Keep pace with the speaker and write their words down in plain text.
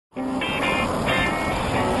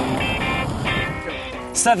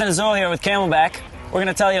Seth and Azul here with Camelbak. We're going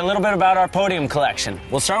to tell you a little bit about our podium collection.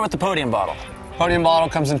 We'll start with the podium bottle. Podium bottle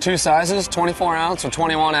comes in two sizes, 24 ounce or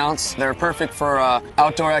 21 ounce. They're perfect for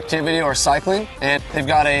outdoor activity or cycling. And they've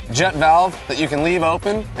got a jet valve that you can leave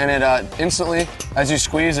open, and it instantly, as you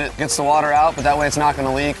squeeze it, gets the water out, but that way it's not going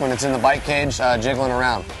to leak when it's in the bike cage jiggling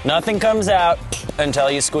around. Nothing comes out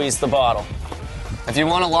until you squeeze the bottle. If you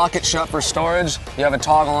want to lock it shut for storage, you have a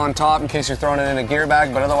toggle on top in case you're throwing it in a gear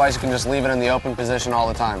bag, but otherwise you can just leave it in the open position all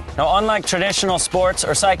the time. Now, unlike traditional sports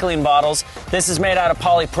or cycling bottles, this is made out of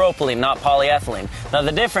polypropylene, not polyethylene. Now,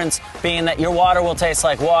 the difference being that your water will taste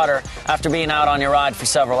like water after being out on your ride for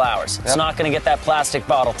several hours. It's not going to get that plastic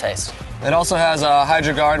bottle taste. It also has a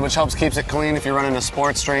HydroGuard, which helps keeps it clean if you're running a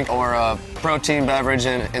sports drink or a protein beverage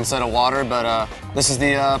instead of water, but this is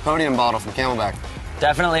the podium bottle from Camelbak.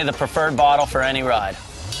 Definitely the preferred bottle for any ride.